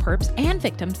minoritized perps and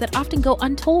victims that often go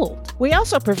untold. We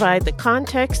also provide the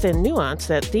context and nuance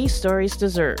that these stories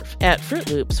deserve. At Fruit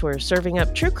Loops, we're serving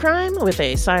up true crime with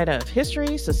a side of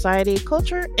history, society,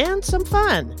 culture, and some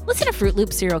fun. Listen to Fruit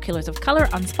Loops Serial Killers of Color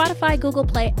on Spotify, Google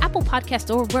Play, Apple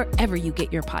Podcasts, or wherever you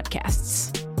get your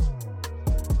podcasts.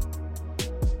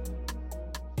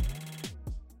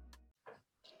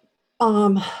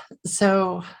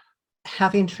 So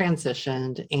having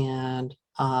transitioned and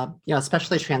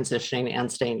especially transitioning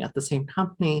and staying at the same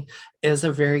company is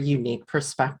a very unique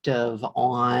perspective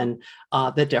on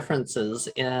the differences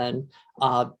in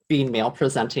being male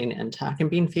presenting in tech and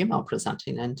being female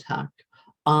presenting in tech.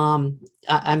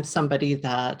 I'm somebody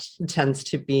that tends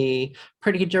to be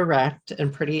pretty direct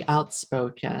and pretty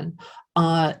outspoken.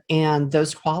 And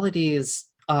those qualities,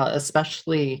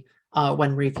 especially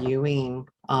when reviewing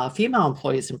female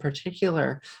employees in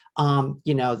particular,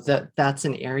 that's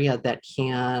an area that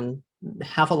can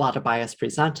have a lot of bias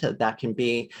presented. That can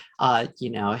be,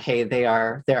 hey,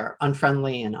 they're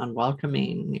unfriendly and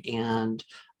unwelcoming, and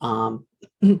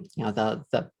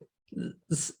the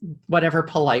whatever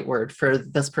polite word for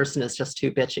this person is just too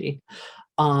bitchy.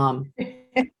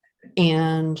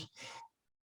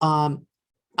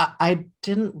 I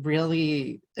didn't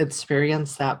really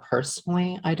experience that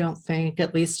personally, I don't think,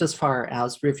 at least as far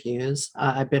as reviews.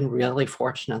 I've been really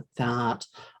fortunate that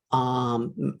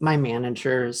my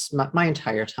managers, my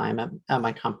entire time at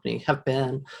my company, have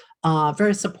been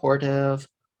very supportive,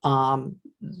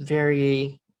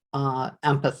 very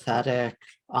empathetic,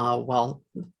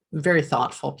 very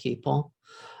thoughtful people.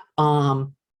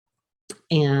 And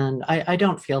I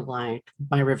don't feel like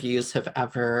my reviews have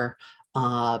ever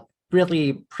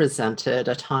really presented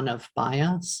a ton of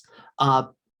bias.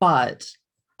 But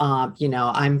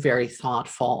I'm very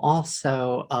thoughtful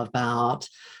also about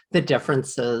the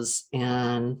differences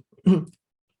in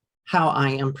how I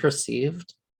am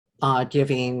perceived,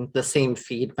 giving the same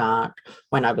feedback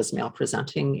when I was male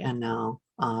presenting and now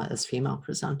as female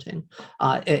presenting.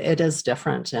 It is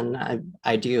different, and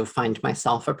I do find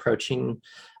myself approaching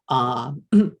uh,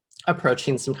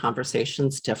 approaching some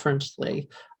conversations differently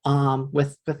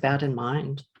with that in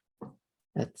mind.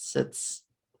 It's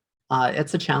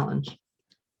a challenge.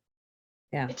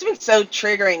 Yeah. It's been so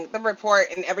triggering. The report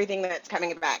and everything that's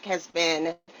coming back has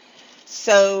been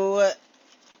so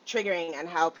triggering, on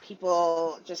how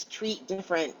people just treat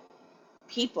different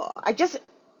people. I just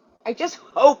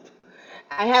hope,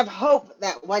 I have hope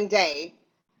that one day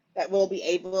that we'll be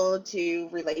able to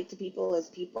relate to people as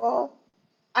people.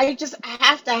 I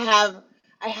have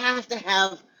to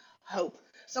have hope.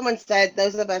 Someone said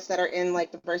those of us that are in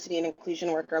like diversity and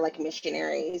inclusion work are like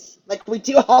missionaries. Like, we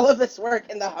do all of this work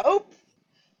in the hope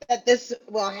that this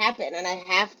will happen, and I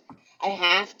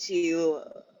have to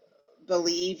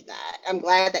believe that. I'm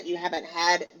glad that you haven't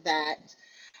had that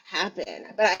happen,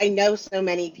 but I know so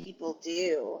many people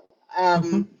do.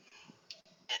 Mhm.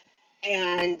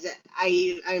 And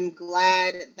I'm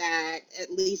glad that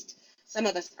at least some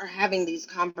of us are having these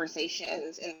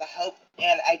conversations in the hope,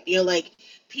 and I feel like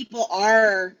people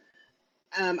are.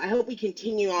 I hope we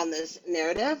continue on this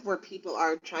narrative where people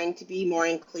are trying to be more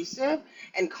inclusive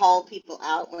and call people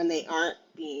out when they aren't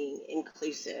being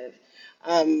inclusive.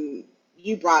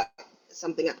 You brought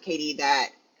something up, Katie, that,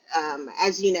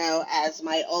 as you know, as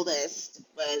my oldest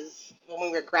was, when we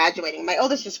were graduating, my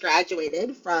oldest just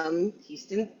graduated from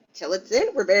Houston Tillotson.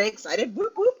 We're very excited.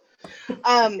 Whoop, whoop.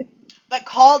 Um, but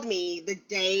called me the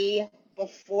day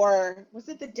before. Was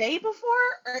it the day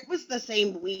before? Or it was the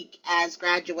same week as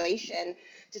graduation,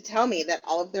 to tell me that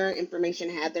all of their information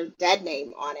had their dead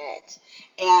name on it,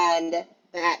 and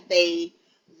that they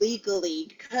legally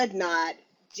could not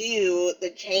do the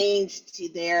change to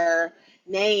their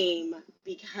name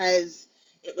because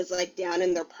it was like down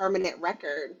in their permanent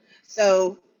record.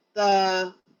 So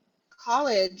the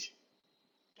college,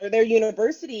 or their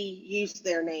university, used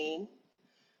their name,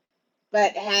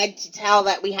 but had to tell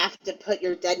that we have to put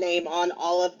your dead name on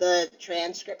all of the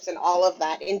transcripts and all of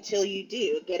that until you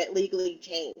do get it legally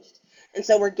changed. And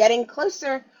so we're getting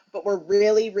closer, but we're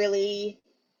really, really,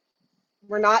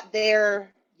 we're not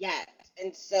there yet.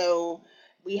 And so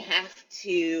we have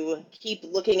to keep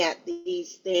looking at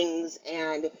these things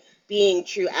and being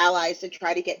true allies to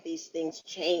try to get these things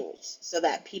changed so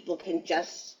that people can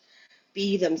just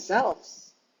be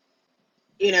themselves.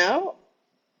 You know,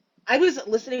 I was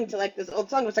listening to like this old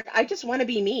song. It was like, I just want to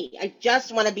be me. I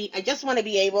just want to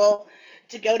be able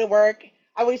to go to work.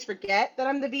 I always forget that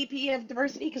I'm the VP of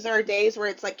diversity, because there are days where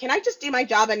it's like, can I just do my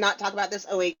job and not talk about this?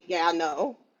 Oh, wait, yeah,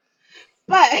 no.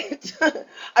 But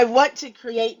I want to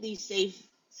create these safe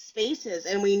spaces,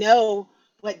 and we know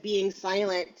what being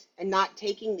silent and not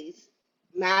taking these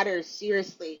matters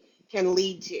seriously can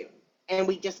lead to. And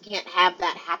we just can't have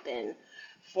that happen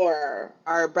for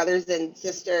our brothers and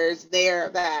sisters there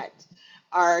that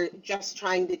are just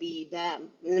trying to be them.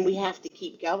 And we have to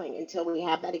keep going until we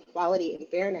have that equality and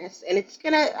fairness. And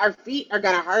our feet are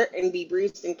gonna hurt and be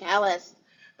bruised and calloused,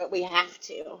 but we have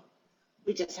to.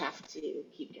 We just have to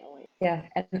keep going. Yeah,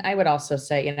 and I would also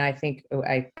say, I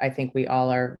think we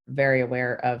all are very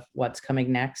aware of what's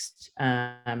coming next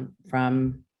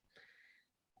from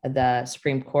the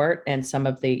Supreme Court, and some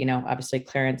of the, obviously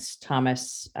Clarence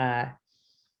Thomas,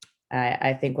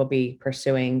 I think will be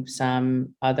pursuing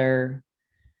some other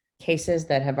cases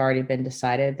that have already been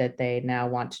decided that they now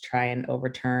want to try and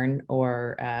overturn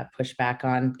or push back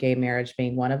on, gay marriage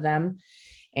being one of them.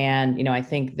 And, I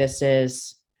think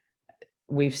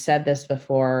we've said this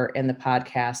before in the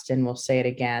podcast, and we'll say it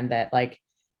again, that like,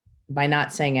 by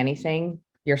not saying anything,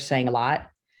 you're saying a lot.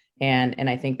 And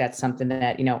I think that's something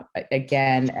that,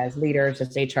 again, as leaders,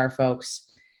 as HR folks,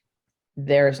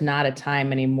 there's not a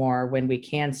time anymore when we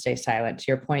can stay silent. To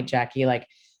your point, Jackie, like,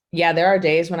 yeah, there are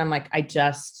days when I'm like, I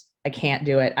can't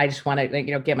do it. I just want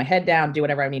to, get my head down, do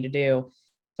whatever I need to do.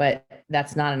 But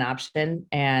that's not an option.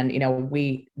 And,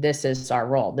 this is our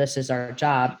role. This is our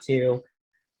job, to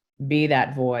be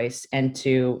that voice and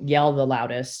to yell the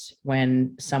loudest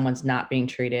when someone's not being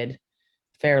treated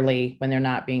fairly, when they're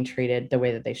not being treated the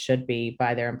way that they should be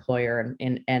by their employer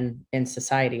and in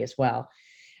society as well.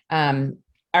 All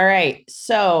right.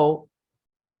 So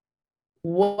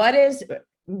what is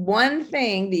one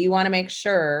thing that you want to make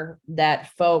sure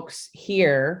that folks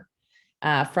hear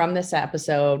from this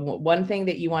episode, one thing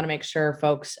that you want to make sure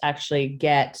folks actually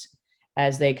get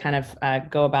as they kind of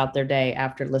go about their day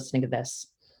after listening to this.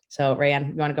 So Ryanne,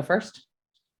 you want to go first?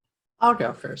 I'll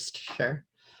go first, sure.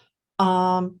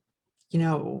 One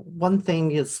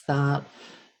thing is that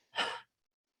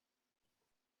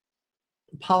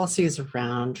policies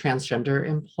around transgender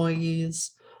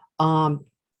employees,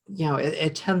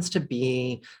 it tends to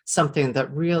be something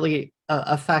that really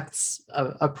affects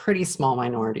a pretty small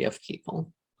minority of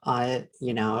people.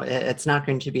 It's not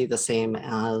going to be the same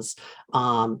as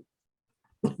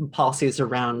policies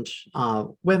around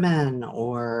women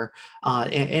or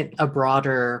in a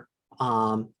broader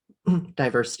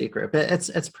diversity group.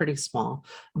 It's pretty small,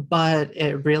 but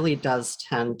it really does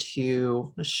tend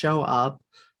to show up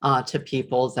to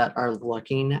people that are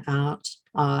looking at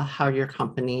how your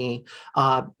company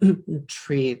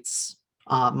treats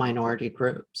minority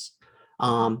groups.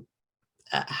 How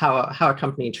a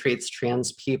company treats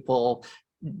trans people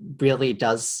really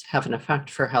does have an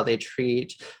effect for how they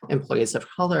treat employees of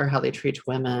color, how they treat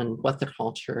women, what the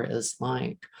culture is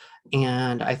like.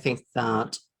 And I think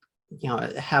that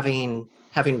having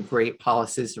great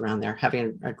policies around there,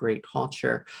 having a great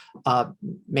culture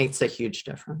makes a huge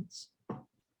difference.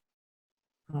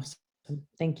 Awesome.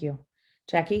 Thank you.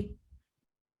 Jackie?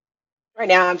 Right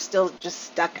now, I'm still just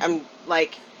stuck. I'm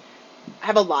like, I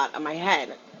have a lot on my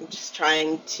head. I'm just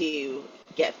trying to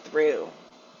get through.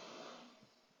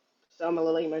 So I'm a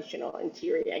little emotional and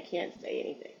teary. I can't say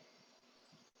anything.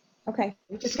 Okay.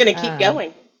 I'm just going to keep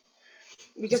going.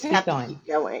 We just keep have going. to keep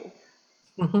going.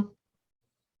 Mhm.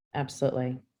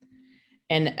 Absolutely.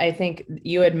 And I think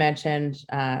you had mentioned,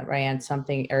 Ryanne,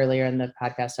 something earlier in the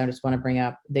podcast. So I just want to bring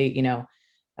up the,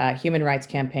 Human Rights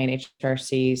Campaign,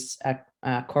 HRC's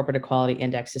Corporate Equality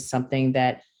Index is something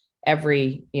that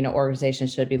every, organization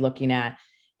should be looking at.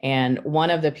 And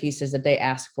one of the pieces that they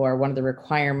ask for, one of the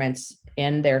requirements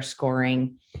in their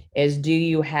scoring is, do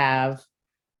you have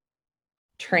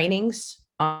trainings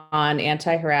on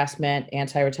anti-harassment,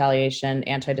 anti-retaliation,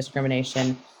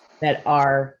 anti-discrimination that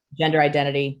are gender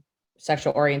identity,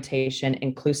 sexual orientation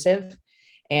inclusive?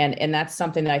 And that's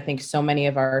something that I think so many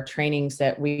of our trainings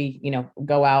that we,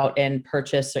 go out and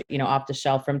purchase, off the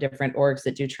shelf from different orgs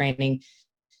that do training,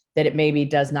 that it maybe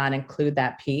does not include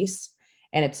that piece.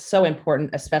 And it's so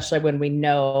important, especially when we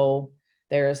know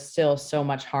there is still so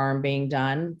much harm being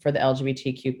done for the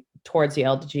towards the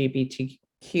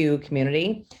LGBTQ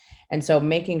community. And so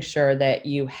making sure that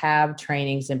you have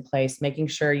trainings in place, making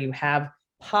sure you have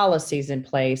policies in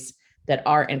place that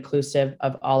are inclusive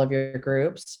of all of your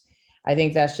groups. I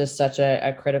think that's just such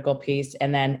a critical piece.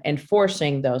 And then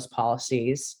enforcing those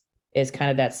policies is kind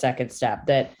of that second step,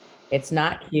 that it's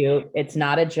not cute, it's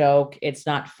not a joke, it's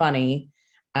not funny.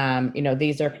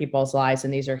 These are people's lives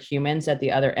and these are humans at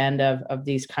the other end of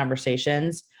these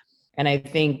conversations. And I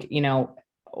think,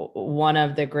 one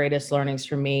of the greatest learnings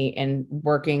for me in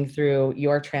working through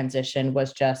your transition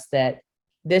was just that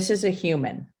this is a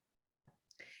human.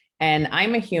 And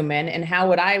I'm a human, and how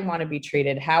would I want to be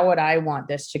treated? How would I want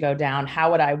this to go down? How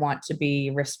would I want to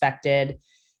be respected?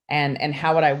 And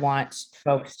how would I want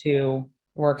folks to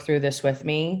work through this with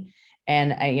me?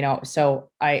 And so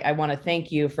I want to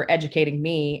thank you for educating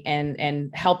me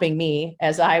and helping me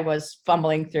as I was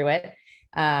fumbling through it.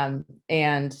 I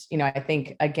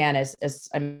think, again, as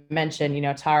I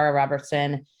mentioned, Tara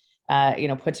Robertson,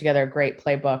 put together a great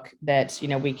playbook that,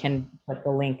 we can put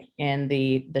the link in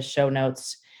the show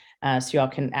notes. So y'all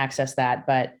can access that.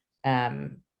 But to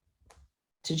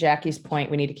Jackie's point,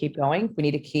 we need to keep going. We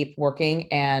need to keep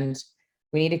working, and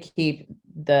we need to keep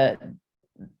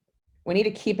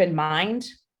in mind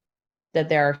that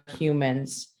there are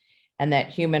humans, and that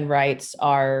human rights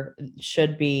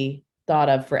should be thought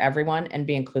of for everyone and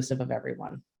be inclusive of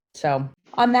everyone. So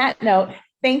on that note,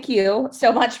 thank you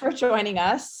so much for joining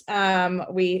us.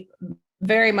 We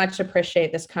very much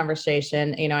appreciate this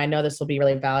conversation. I know this will be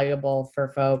really valuable for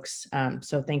folks.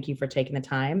 So thank you for taking the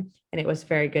time. And it was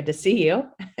very good to see you.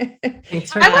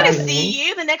 Thanks for I want to having see me.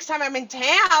 you the next time I'm in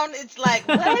town. It's like,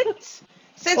 what?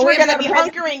 Since Well, we're we going to have be to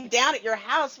hunkering down at your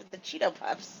house with the Cheeto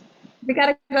Puffs. We got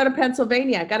to go to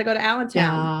Pennsylvania, got to go to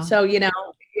Allentown. Yeah. So, You're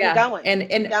going.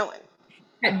 and going.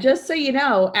 just so you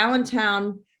know,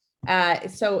 Allentown,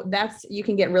 so you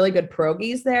can get really good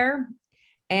pierogies there,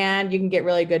 and you can get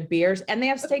really good beers, and they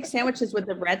have steak sandwiches with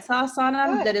the red sauce on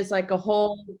them. Good. That is like a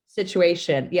whole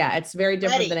situation. Yeah, it's very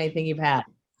different than anything you've had.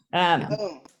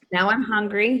 Boom. Now I'm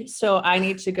hungry, so I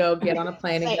need to go get on a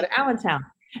plane and go Same. to Allentown.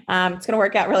 It's going to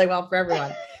work out really well for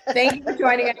everyone. Thank you for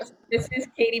joining us. This is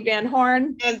Katie Van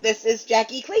Horn. And this is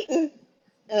Jackie Clayton.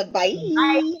 Bye.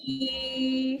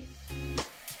 Bye.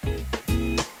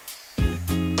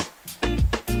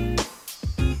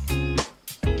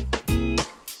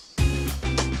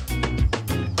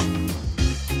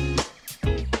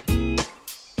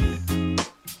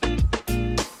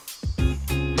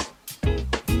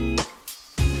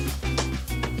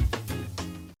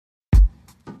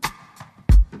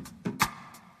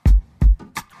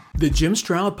 The Jim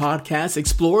Stroud Podcast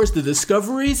explores the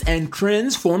discoveries and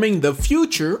trends forming the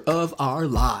future of our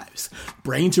lives.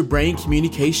 Brain-to-brain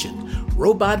communication,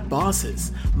 robot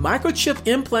bosses, microchip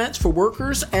implants for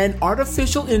workers, and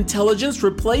artificial intelligence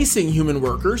replacing human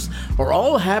workers are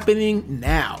all happening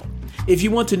now. If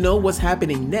you want to know what's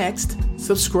happening next,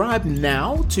 subscribe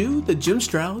now to the Jim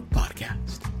Stroud Podcast.